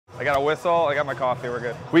I got a whistle, I got my coffee, we're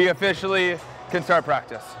good. We officially can start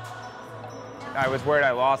practice. I was worried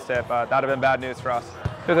I lost it, but that'd have been bad news for us.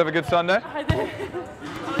 You guys have a good Sunday? I did.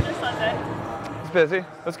 How was your Sunday? It's busy,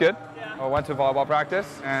 that's good. Yeah. I went to volleyball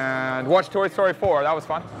practice and watched Toy Story 4, that was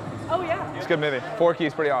fun. Oh yeah. It's a good movie.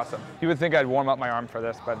 Forky's pretty awesome. You would think I'd warm up my arm for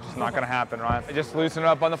this, but it's just not gonna happen, right? I just loosen it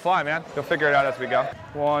up on the fly, man. You'll figure it out as we go.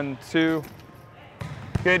 1, 2,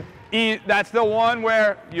 good. That's the one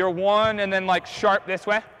where you're one and then like sharp this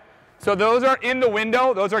way. So those are in the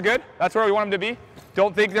window, those are good. That's where we want them to be.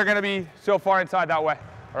 Don't think they're gonna be so far inside that way.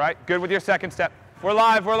 All right, good with your second step. We're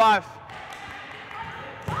live, we're live.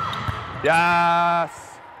 Yes.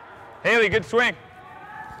 Haley, good swing.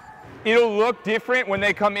 It'll look different when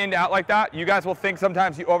they come in and out like that. You guys will think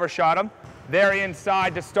sometimes you overshot them. They're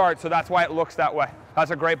inside to start, so that's why it looks that way. That's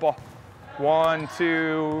a great ball. 1,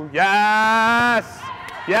 2, yes!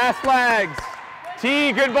 Yes, legs.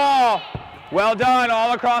 T, good ball. Well done,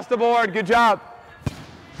 all across the board, good job.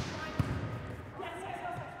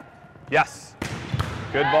 Yes,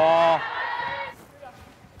 good ball.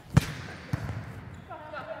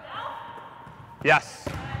 Yes,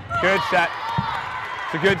 good set.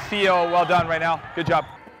 It's a good seal, well done right now, good job.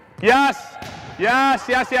 Yes, yes,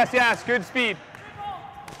 yes, yes, yes, good speed.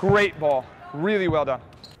 Great ball, really well done.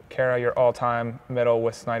 Kara, your all-time middle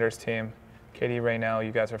with Snyder's team. Katie, Raynell,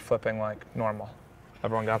 you guys are flipping like normal.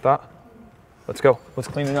 Everyone got that? Let's go. Let's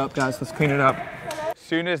clean it up, guys. Let's clean it up. As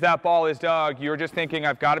soon as that ball is dug, you're just thinking,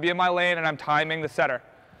 I've got to be in my lane and I'm timing the setter.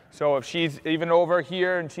 So if she's even over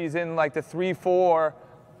here and she's in like the 3-4,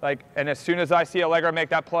 and as soon as I see Allegra make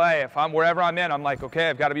that play, if I'm wherever I'm in, I'm like, okay,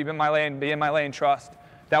 I've got to be in my lane, trust.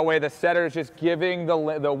 That way the setter is just giving the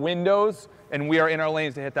windows and we are in our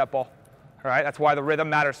lanes to hit that ball. All right, that's why the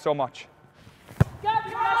rhythm matters so much.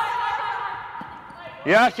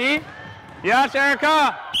 Yes, E. Yes,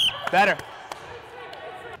 Erica. Better.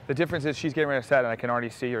 The difference is she's getting ready to set and I can already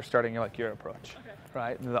see her starting like your approach. Okay.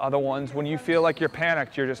 Right? And the other ones, when you feel like you're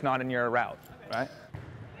panicked, you're just not in your route, right?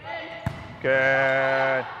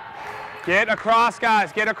 Good. Get across,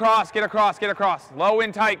 guys. Get across, get across, get across. Low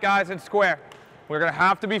and tight, guys, and square. We're going to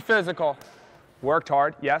have to be physical. Worked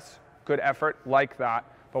hard, yes. Good effort, like that.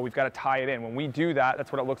 But we've got to tie it in. When we do that,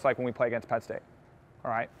 that's what it looks like when we play against Penn State.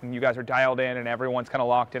 All right? And you guys are dialed in and everyone's kind of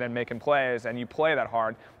locked in and making plays and you play that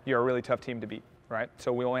hard, you're a really tough team to beat. Right?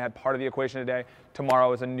 So we only had part of the equation today.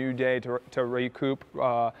 Tomorrow is a new day to recoup.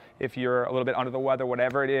 If you're a little bit under the weather,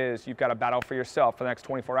 whatever it is, you've got to battle for yourself for the next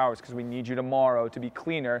 24 hours because we need you tomorrow to be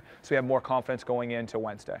cleaner so we have more confidence going into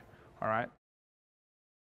Wednesday. All right?